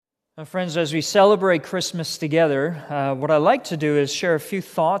Friends, as we celebrate Christmas together, what I like to do is share a few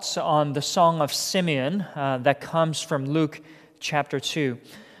thoughts on the Song of Simeon that comes from Luke chapter 2.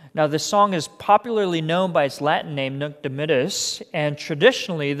 Now, this song is popularly known by its Latin name, Nunc Dimittis, and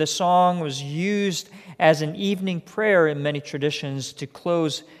traditionally the song was used as an evening prayer in many traditions to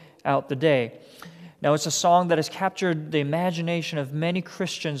close out the day. Now, it's a song that has captured the imagination of many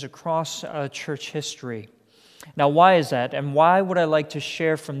Christians across church history. Now, why is that? And why would I like to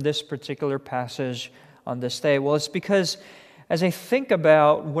share from this particular passage on this day? Well, it's because as I think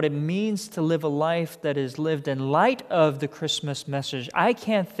about what it means to live a life that is lived in light of the Christmas message, I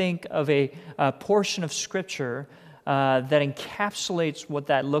can't think of a portion of Scripture that encapsulates what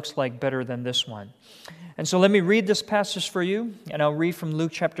that looks like better than this one. And so let me read this passage for you, and I'll read from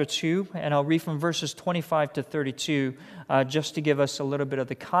Luke chapter 2, and I'll read from verses 25 to 32, just to give us a little bit of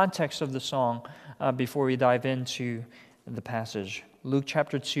the context of the song before we dive into the passage. Luke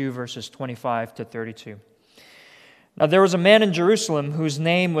chapter 2, verses 25 to 32. Now there was a man in Jerusalem whose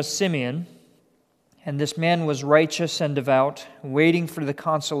name was Simeon, and this man was righteous and devout, waiting for the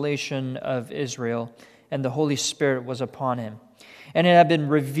consolation of Israel, and the Holy Spirit was upon him. And it had been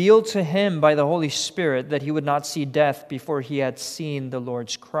revealed to him by the Holy Spirit that he would not see death before he had seen the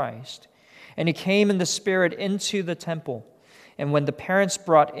Lord's Christ. And he came in the Spirit into the temple. And when the parents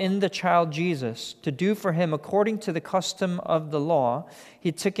brought in the child Jesus to do for him according to the custom of the law,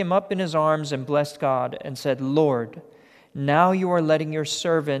 he took him up in his arms and blessed God and said, "Lord, now you are letting your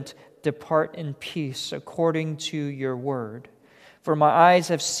servant depart in peace according to your word. For my eyes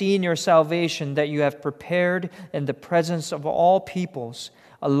have seen your salvation that you have prepared in the presence of all peoples,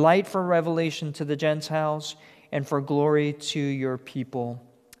 a light for revelation to the Gentiles and for glory to your people,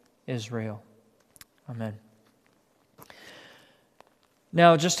 Israel." Amen.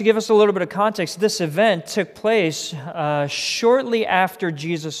 Now, just to give us a little bit of context, this event took place shortly after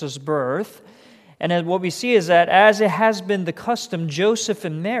Jesus' birth. And what we see is that as it has been the custom, Joseph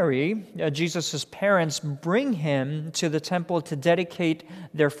and Mary, Jesus' parents, bring him to the temple to dedicate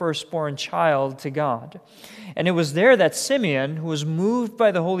their firstborn child to God. And it was there that Simeon, who was moved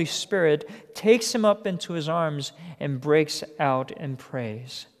by the Holy Spirit, takes him up into his arms and breaks out in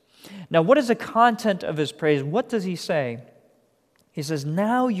praise. Now, what is the content of his praise? What does he say? He says,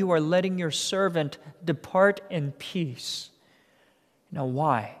 "Now you are letting your servant depart in peace." Now,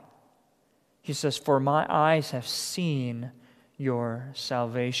 why? He says, "For my eyes have seen your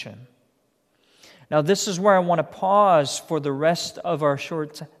salvation." Now, this is where I want to pause for the rest of our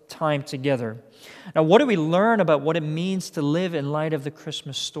short time together. Now, what do we learn about what it means to live in light of the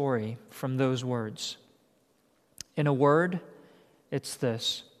Christmas story from those words? In a word, it's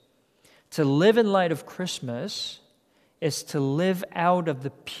this: to live in light of Christmas is to live out of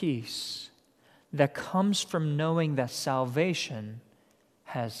the peace that comes from knowing that salvation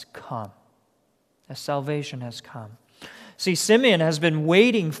has come. That salvation has come. See, Simeon has been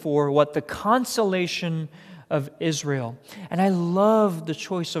waiting for the consolation of Israel. And I love the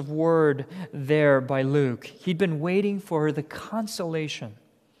choice of word there by Luke. He'd been waiting for the consolation.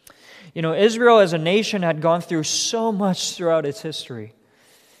 You know, Israel as a nation had gone through so much throughout its history.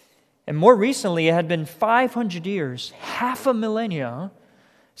 And more recently, it had been 500 years, half a millennia,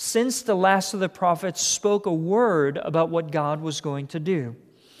 since the last of the prophets spoke a word about what God was going to do.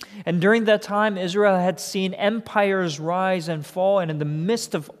 And during that time, Israel had seen empires rise and fall, and in the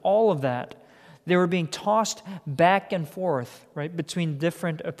midst of all of that, they were being tossed back and forth, right, between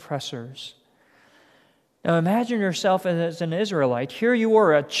different oppressors. Now imagine yourself as an Israelite. Here you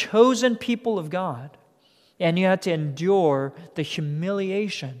were, a chosen people of God, and you had to endure the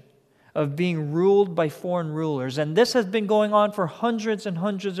humiliation of being ruled by foreign rulers. And this has been going on for hundreds and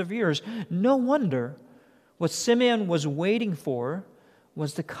hundreds of years. No wonder what Simeon was waiting for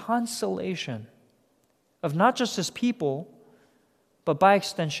was the consolation of not just his people, but by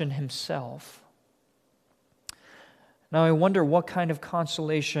extension himself. Now I wonder what kind of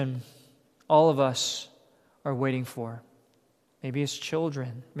consolation all of us are waiting for. Maybe it's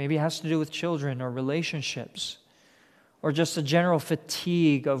children. Maybe it has to do with children or relationships, or just a general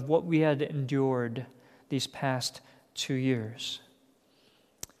fatigue of what we had endured these past 2 years.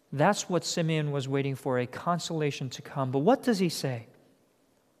 That's what Simeon was waiting for, a consolation to come. But what does he say?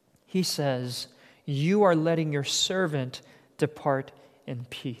 He says, "You are letting your servant depart in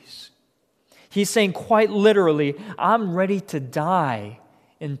peace." He's saying quite literally, I'm ready to die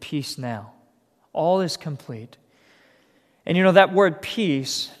in peace now. All is complete. And you know, that word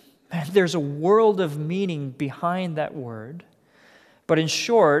peace, man, there's a world of meaning behind that word. But in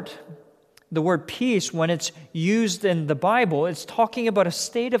short, the word peace, when it's used in the Bible, it's talking about a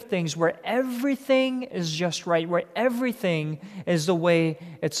state of things where everything is just right, where everything is the way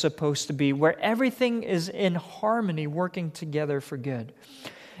it's supposed to be, where everything is in harmony, working together for good.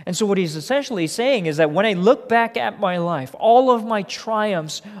 And so what he's essentially saying is that when I look back at my life, all of my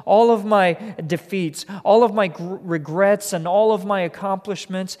triumphs, all of my defeats, all of my regrets, and all of my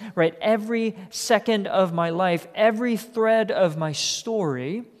accomplishments, right, every second of my life, every thread of my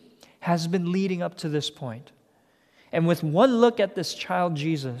story has been leading up to this point. And with one look at this child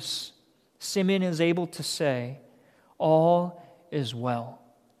Jesus, Simeon is able to say, all is well.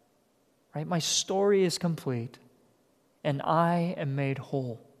 Right? My story is complete, and I am made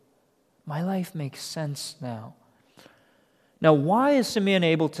whole. My life makes sense now. Now, why is Simeon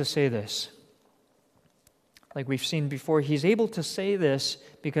able to say this? Like we've seen before, he's able to say this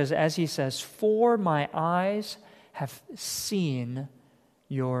because, as he says, for my eyes have seen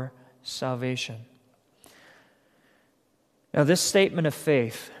your salvation. Now, this statement of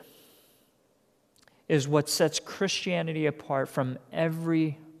faith is what sets Christianity apart from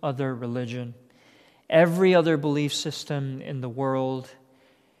every other religion, every other belief system in the world.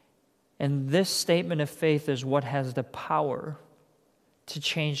 And this statement of faith is what has the power to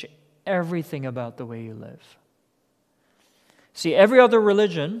change everything about the way you live. See, every other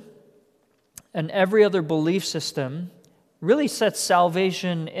religion and every other belief system really sets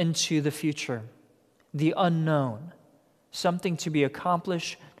salvation into the future, the unknown, something to be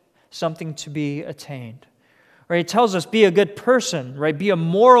accomplished, something to be attained. Right? It tells us, be a good person, right? Be a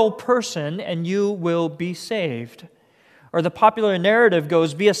moral person and you will be saved. Or the popular narrative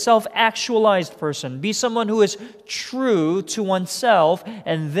goes, be a self-actualized person. Be someone who is true to oneself,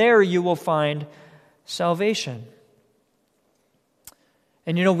 and there you will find salvation.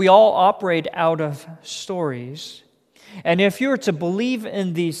 And we all operate out of stories. And if you were to believe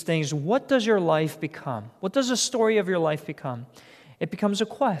in these things, what does your life become? What does the story of your life become? It becomes a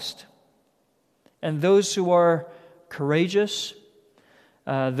quest. And those who are courageous,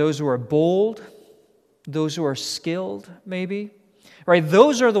 those who are bold, those who are skilled, maybe, right?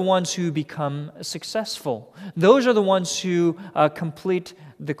 Those are the ones who become successful. Those are the ones who complete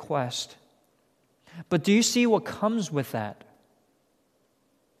the quest. But do you see what comes with that?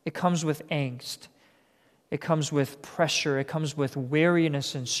 It comes with angst. It comes with pressure. It comes with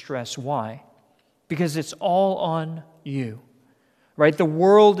weariness and stress. Why? Because it's all on you, right? The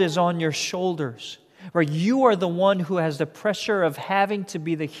world is on your shoulders. Right? You are the one who has the pressure of having to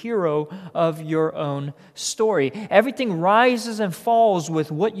be the hero of your own story. Everything rises and falls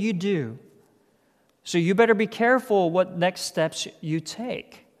with what you do. So you better be careful what next steps you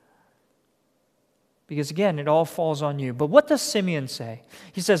take. Because again, it all falls on you. But what does Simeon say?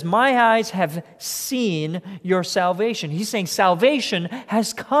 He says, my eyes have seen your salvation. He's saying salvation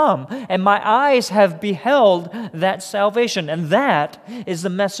has come, and my eyes have beheld that salvation. And that is the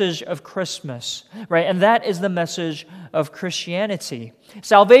message of Christmas, right? And that is the message of Christianity.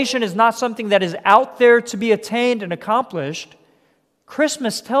 Salvation is not something that is out there to be attained and accomplished.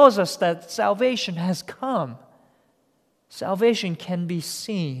 Christmas tells us that salvation has come. Salvation can be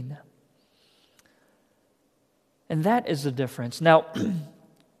seen. And that is the difference. Now,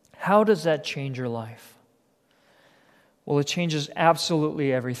 how does that change your life? Well, it changes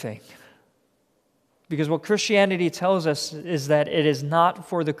absolutely everything. Because what Christianity tells us is that it is not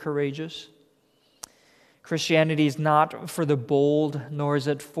for the courageous. Christianity is not for the bold, nor is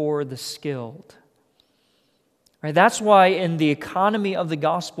it for the skilled. Right? That's why in the economy of the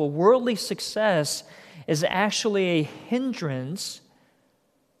gospel, worldly success is actually a hindrance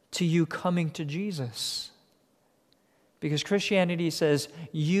to you coming to Jesus. Because Christianity says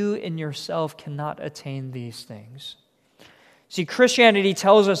you in yourself cannot attain these things. See, Christianity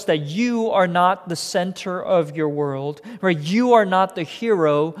tells us that you are not the center of your world, right? You are not the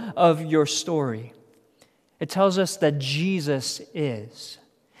hero of your story. It tells us that Jesus is.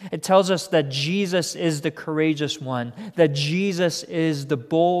 It tells us that Jesus is the courageous one, that Jesus is the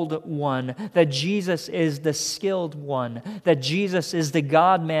bold one, that Jesus is the skilled one, that Jesus is the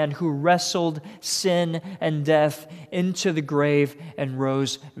God-man who wrestled sin and death into the grave and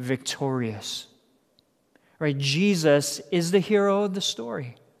rose victorious. Right? Jesus is the hero of the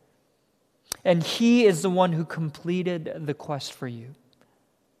story. And He is the one who completed the quest for you.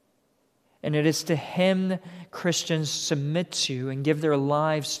 And it is to Him Christians submit to and give their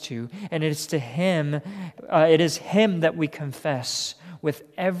lives to. And it is to Him, it is Him that we confess with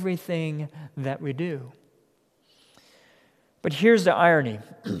everything that we do. But here's the irony.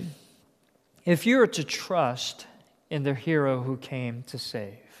 If you are to trust in the hero who came to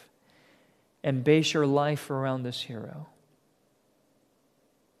save and base your life around this hero,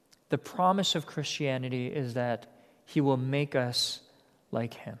 the promise of Christianity is that He will make us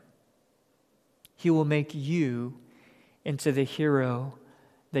like Him. He will make you into the hero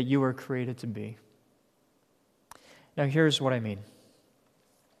that you were created to be. Now, here's what I mean.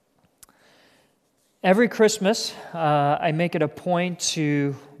 Every Christmas, I make it a point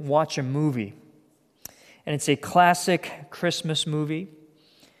to watch a movie. And it's a classic Christmas movie.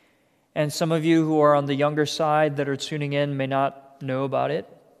 And some of you who are on the younger side that are tuning in may not know about it,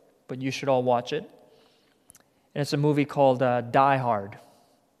 but you should all watch it. And it's a movie called Die Hard.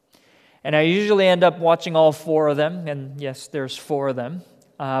 And I usually end up watching all four of them, and yes, there's four of them.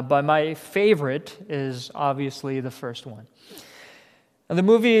 But my favorite is obviously the first one. And the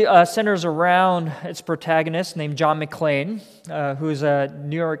movie centers around its protagonist named John McClane, who is a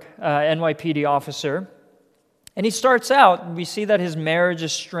New York NYPD officer. And he starts out, we see that his marriage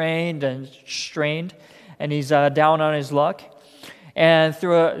is strained, and he's down on his luck. And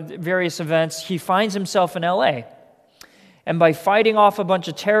through various events, he finds himself in L.A. And by fighting off a bunch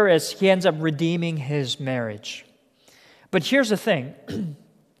of terrorists, he ends up redeeming his marriage. But here's the thing.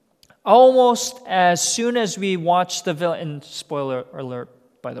 Almost as soon as we watch the villain, and spoiler alert,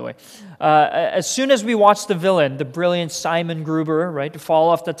 by the way, as soon as we watch the villain, the brilliant Simon Gruber, right, to fall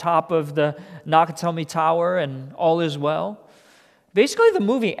off the top of the Nakatomi Tower and all is well, basically the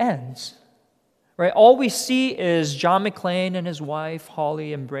movie ends, right? All we see is John McClane and his wife,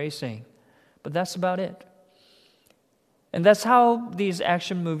 Holly, embracing, but that's about it. And that's how these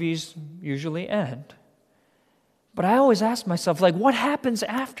action movies usually end. But I always ask myself, like, what happens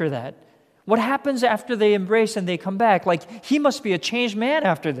after that? What happens after they embrace and they come back? Like, he must be a changed man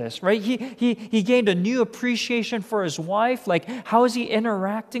after this, right? He gained a new appreciation for his wife. Like, how is he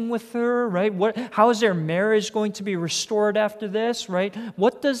interacting with her, right? How is their marriage going to be restored after this, right?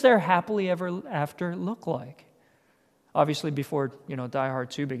 What does their happily ever after look like? Obviously, before, Die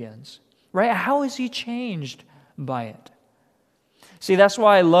Hard 2 begins, right? How is he changed by it? See, that's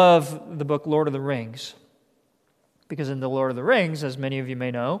why I love the book Lord of the Rings. Because in the Lord of the Rings, as many of you may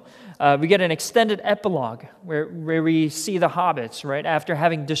know, we get an extended epilogue where we see the hobbits, right? After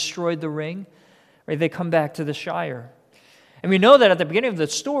having destroyed the ring, right, they come back to the Shire. And we know that at the beginning of the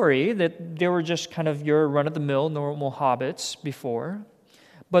story that they were just kind of your run-of-the-mill normal hobbits before.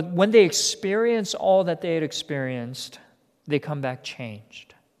 But when they experience all that they had experienced, they come back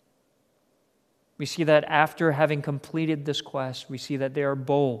changed. We see that after having completed this quest, we see that they are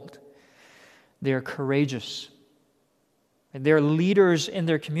bold, they are courageous, and they're leaders in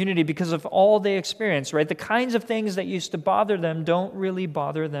their community because of all they experience, right? The kinds of things that used to bother them don't really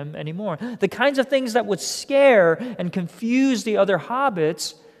bother them anymore. The kinds of things that would scare and confuse the other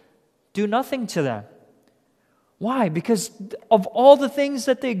hobbits do nothing to them. Why? Because of all the things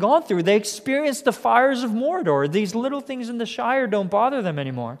that they've gone through. They experienced the fires of Mordor. These little things in the Shire don't bother them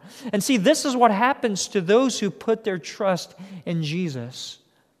anymore. And see, this is what happens to those who put their trust in Jesus.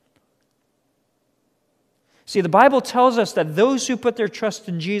 See, the Bible tells us that those who put their trust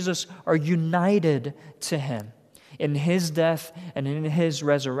in Jesus are united to Him in His death and in His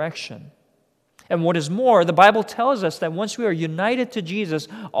resurrection. And what is more, the Bible tells us that once we are united to Jesus,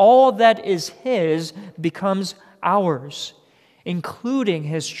 all that is His becomes ours, including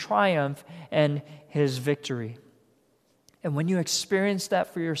His triumph and His victory. And when you experience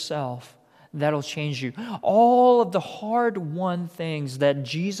that for yourself, that'll change you. All of the hard-won things that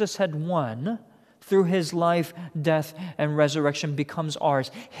Jesus had won through His life, death, and resurrection becomes ours.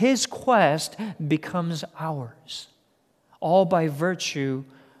 His quest becomes ours, all by virtue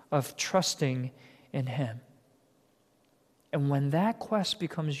of trusting in Him. And when that quest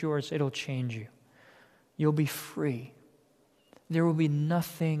becomes yours, it'll change you. You'll be free. There will be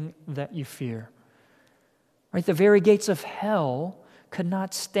nothing that you fear. Right? The very gates of hell could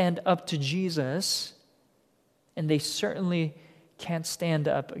not stand up to Jesus, and they certainly can't stand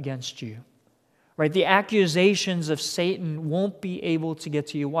up against you. Right? The accusations of Satan won't be able to get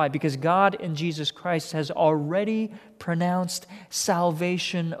to you. Why? Because God in Jesus Christ has already pronounced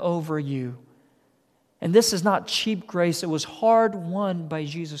salvation over you. And this is not cheap grace. It was hard won by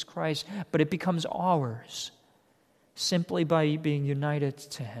Jesus Christ, but it becomes ours simply by being united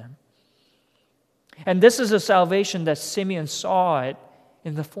to Him. And this is a salvation that Simeon saw it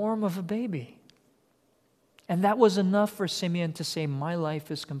in the form of a baby. And that was enough for Simeon to say, my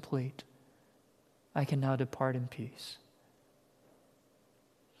life is complete. I can now depart in peace.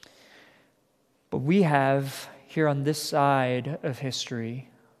 But we have here on this side of history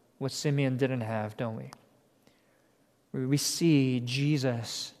what Simeon didn't have, don't we? We see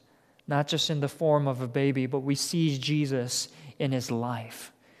Jesus not just in the form of a baby, but we see Jesus in His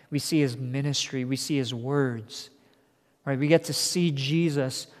life. We see His ministry. We see His words. Right? We get to see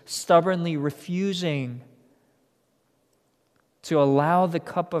Jesus stubbornly refusing to allow the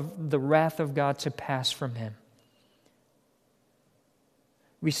cup of the wrath of God to pass from him.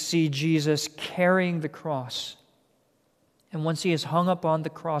 We see Jesus carrying the cross. And once he is hung up on the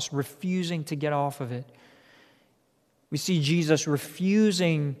cross, refusing to get off of it. We see Jesus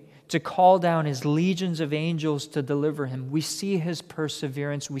refusing to call down his legions of angels to deliver him. We see his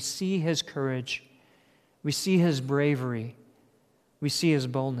perseverance. We see his courage. We see his bravery. We see his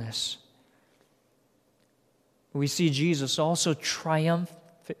boldness. We see Jesus also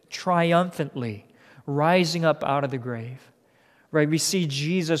triumphantly rising up out of the grave. Right? We see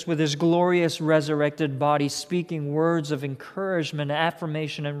Jesus with his glorious resurrected body speaking words of encouragement,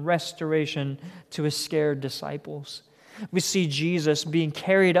 affirmation, and restoration to his scared disciples. We see Jesus being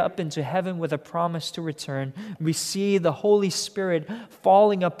carried up into heaven with a promise to return. We see the Holy Spirit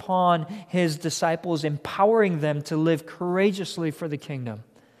falling upon his disciples, empowering them to live courageously for the kingdom.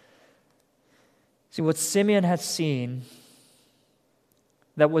 See, what Simeon had seen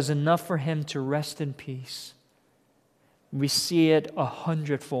that was enough for him to rest in peace, we see it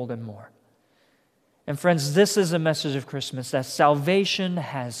 100-fold and more. And friends, this is the message of Christmas, that salvation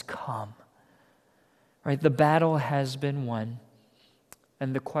has come. Right? The battle has been won,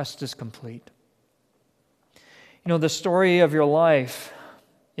 and the quest is complete. You know, the story of your life,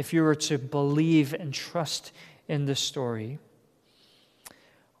 if you were to believe and trust in this story,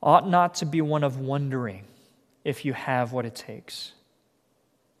 ought not to be one of wondering if you have what it takes.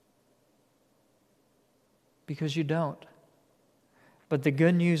 Because you don't. But the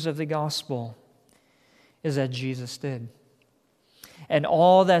good news of the gospel is that Jesus did. And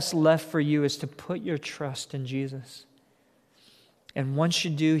all that's left for you is to put your trust in Jesus. And once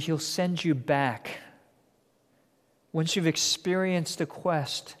you do, he'll send you back. Once you've experienced the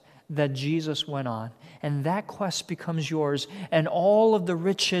quest that Jesus went on, and that quest becomes yours, and all of the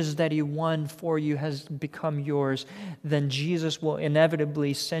riches that he won for you has become yours, then Jesus will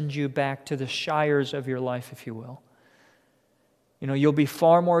inevitably send you back to the shires of your life, if you will. You know, you'll be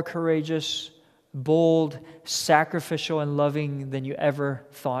far more courageous, bold, sacrificial, and loving than you ever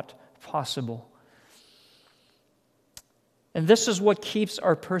thought possible. And this is what keeps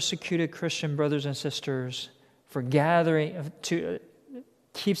our persecuted Christian brothers and sisters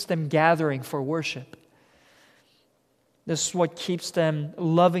keeps them gathering for worship. This is what keeps them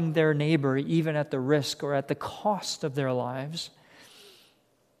loving their neighbor even at the risk or at the cost of their lives.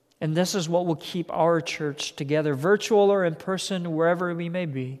 And this is what will keep our church together, virtual or in person, wherever we may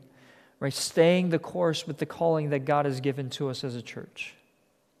be, right? Staying the course with the calling that God has given to us as a church.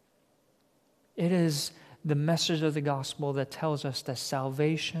 It is the message of the gospel that tells us that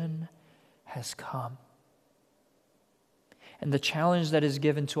salvation has come. And the challenge that is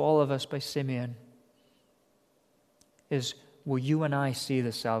given to all of us by Simeon is, will you and I see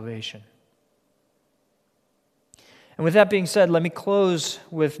the salvation? And with that being said, let me close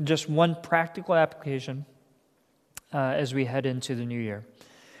with just one practical application as we head into the new year.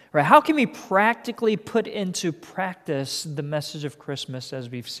 Right? How can we practically put into practice the message of Christmas as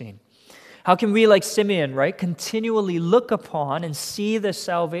we've seen? How can we, like Simeon, right, continually look upon and see the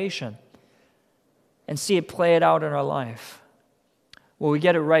salvation and see it play it out in our life? Well, we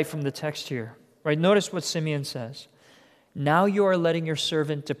get it right from the text here. Right? Notice what Simeon says. Now you are letting your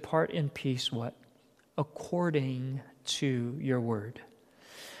servant depart in peace, what? According to your word.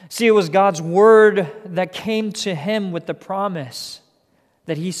 See, it was God's word that came to him with the promise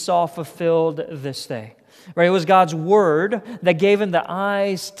that he saw fulfilled this day. Right? It was God's word that gave him the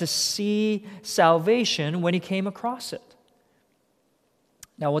eyes to see salvation when he came across it.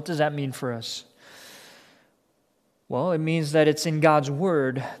 Now, what does that mean for us? Well, it means that it's in God's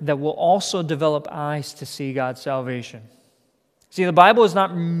word that we'll also develop eyes to see God's salvation. See, the Bible is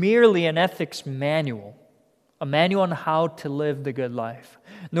not merely an ethics manual, a manual on how to live the good life,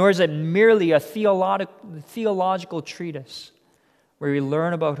 nor is it merely a theological treatise where we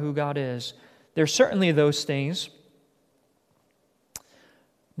learn about who God is. There's certainly those things,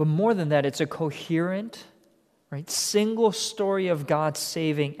 but more than that, it's a coherent, right, single story of God's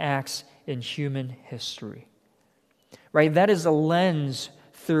saving acts in human history. Right? That is the lens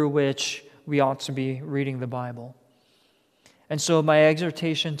through which we ought to be reading the Bible. And so my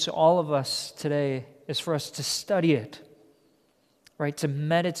exhortation to all of us today is for us to study it, right? To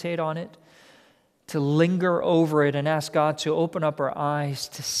meditate on it, to linger over it and ask God to open up our eyes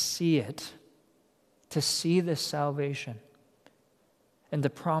to see it, to see this salvation and the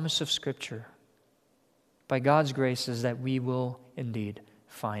promise of Scripture. By God's grace is that we will indeed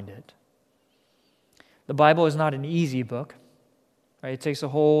find it. The Bible is not an easy book, right? It takes a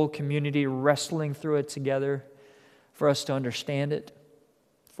whole community wrestling through it together for us to understand it,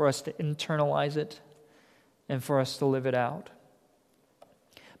 for us to internalize it, and for us to live it out.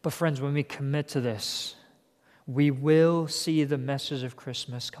 But friends, when we commit to this, we will see the message of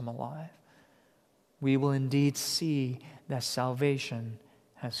Christmas come alive. We will indeed see that salvation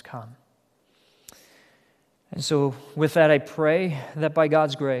has come. And so with that, I pray that by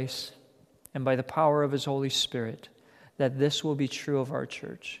God's grace and by the power of His Holy Spirit, that this will be true of our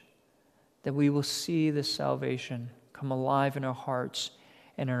church, that we will see this salvation come alive in our hearts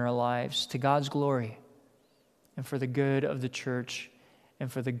and in our lives to God's glory and for the good of the church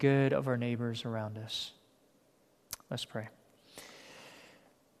and for the good of our neighbors around us. Let's pray.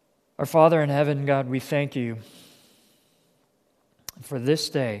 Our Father in heaven, God, we thank You for this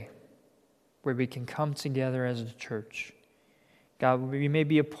day where we can come together as a church. God, we may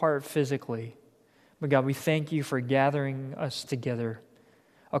be apart physically, but God, we thank You for gathering us together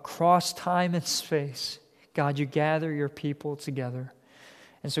across time and space. God, You gather Your people together.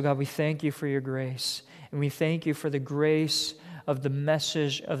 And so, God, we thank You for Your grace, and we thank You for the grace of the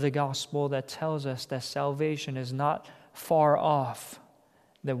message of the gospel that tells us that salvation is not far off,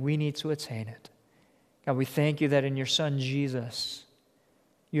 that we need to attain it. God, we thank You that in Your Son Jesus,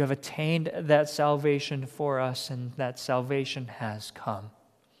 You have attained that salvation for us, and that salvation has come.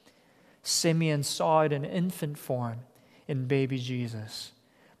 Simeon saw it in infant form in baby Jesus.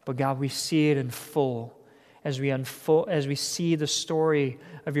 But God, we see it in full as we see the story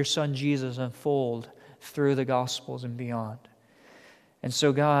of Your Son Jesus unfold through the Gospels and beyond. And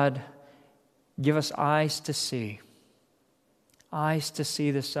so, God, give us eyes to see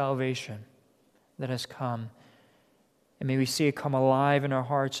the salvation that has come. And may we see it come alive in our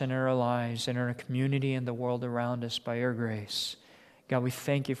hearts and in our lives and in our community and the world around us by Your grace. God, we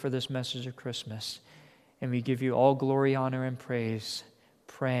thank You for this message of Christmas. And we give You all glory, honor, and praise,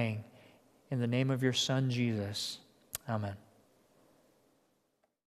 praying in the name of Your Son, Jesus. Amen.